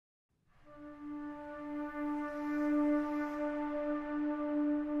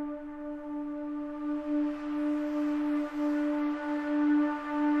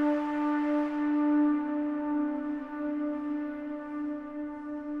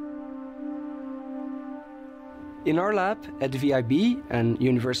In our lab at the VIB and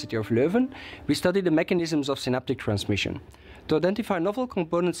University of Leuven, we study the mechanisms of synaptic transmission. To identify novel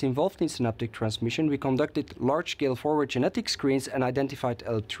components involved in synaptic transmission, we conducted large-scale forward genetic screens and identified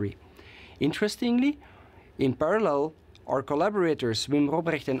ELB3. Interestingly, in parallel, our collaborators Wim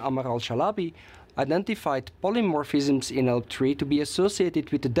Robrecht and Amaral Chalabi identified polymorphisms in ELB3 to be associated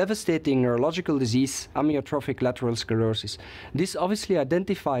with the devastating neurological disease amyotrophic lateral sclerosis. This obviously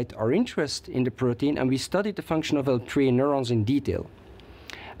identified our interest in the protein, and we studied the function of ELB3 in neurons in detail.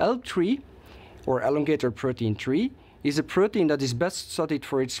 ELB3, or elongator protein 3, is a protein that is best studied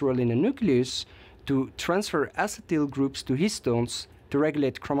for its role in the nucleus to transfer acetyl groups to histones to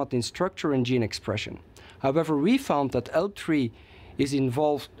regulate chromatin structure and gene expression. However, we found that ELB3 is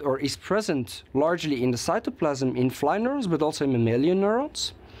involved or is present largely in the cytoplasm in fly neurons, but also in mammalian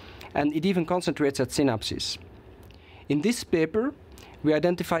neurons, and it even concentrates at synapses. In this paper, we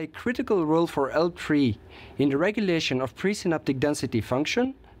identify a critical role for ELB3 in the regulation of presynaptic density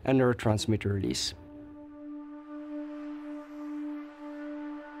function and neurotransmitter release.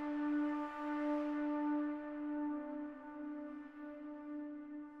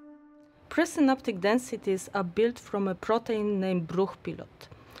 Presynaptic densities are built from a protein named Bruchpilot.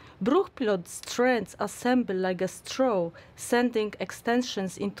 Bruchpilot strands assemble like a straw, sending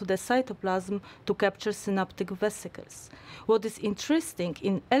extensions into the cytoplasm to capture synaptic vesicles. What is interesting,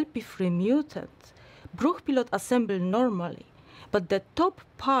 in LP3 mutant, Bruchpilot assemble normally, but the top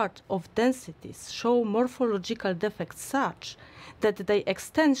part of densities show morphological defects such that the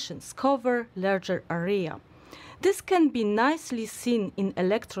extensions cover larger area. This can be nicely seen in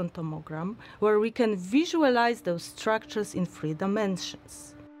electron tomogram, where we can visualize those structures in 3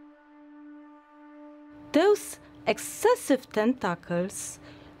 dimensions. Those excessive tentacles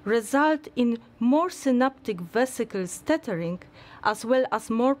result in more synaptic vesicles tethering, as well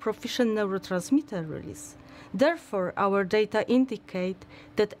as more proficient neurotransmitter release. Therefore, our data indicate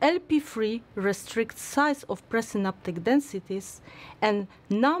that LP3 restricts size of presynaptic densities and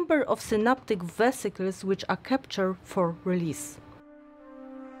number of synaptic vesicles which are captured for release.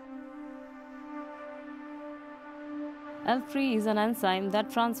 ELB3 is an enzyme that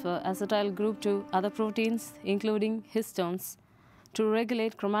transfers acetyl group to other proteins, including histones, to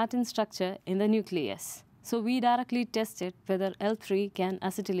regulate chromatin structure in the nucleus. So we directly tested whether ELB3 can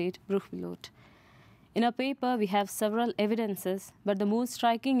acetylate Bruchpilot. In our paper, we have several evidences, but the most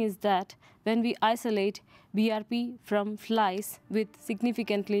striking is that when we isolate BRP from flies with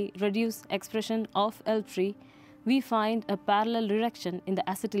significantly reduced expression of ELB3, we find a parallel reduction in the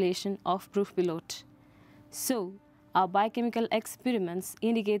acetylation of Bruchpilot. So, our biochemical experiments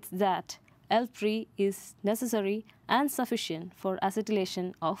indicate that ELB3 is necessary and sufficient for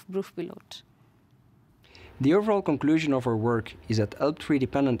acetylation of Bruchpilot. The overall conclusion of our work is that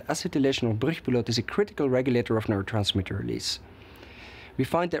ELB3-dependent acetylation of Bruchpilot is a critical regulator of neurotransmitter release. We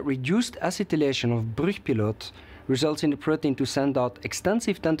find that reduced acetylation of Bruchpilot results in the protein to send out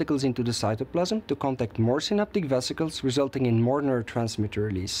extensive tentacles into the cytoplasm to contact more synaptic vesicles, resulting in more neurotransmitter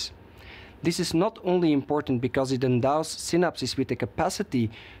release. This is not only important because it endows synapses with the capacity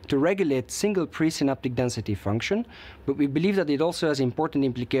to regulate single presynaptic density function, but we believe that it also has important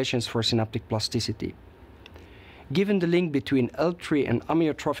implications for synaptic plasticity. Given the link between ELB3 and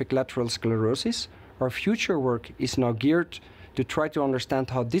amyotrophic lateral sclerosis, our future work is now geared to try to understand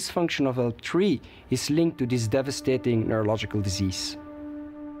how dysfunction of ELB3 is linked to this devastating neurological disease.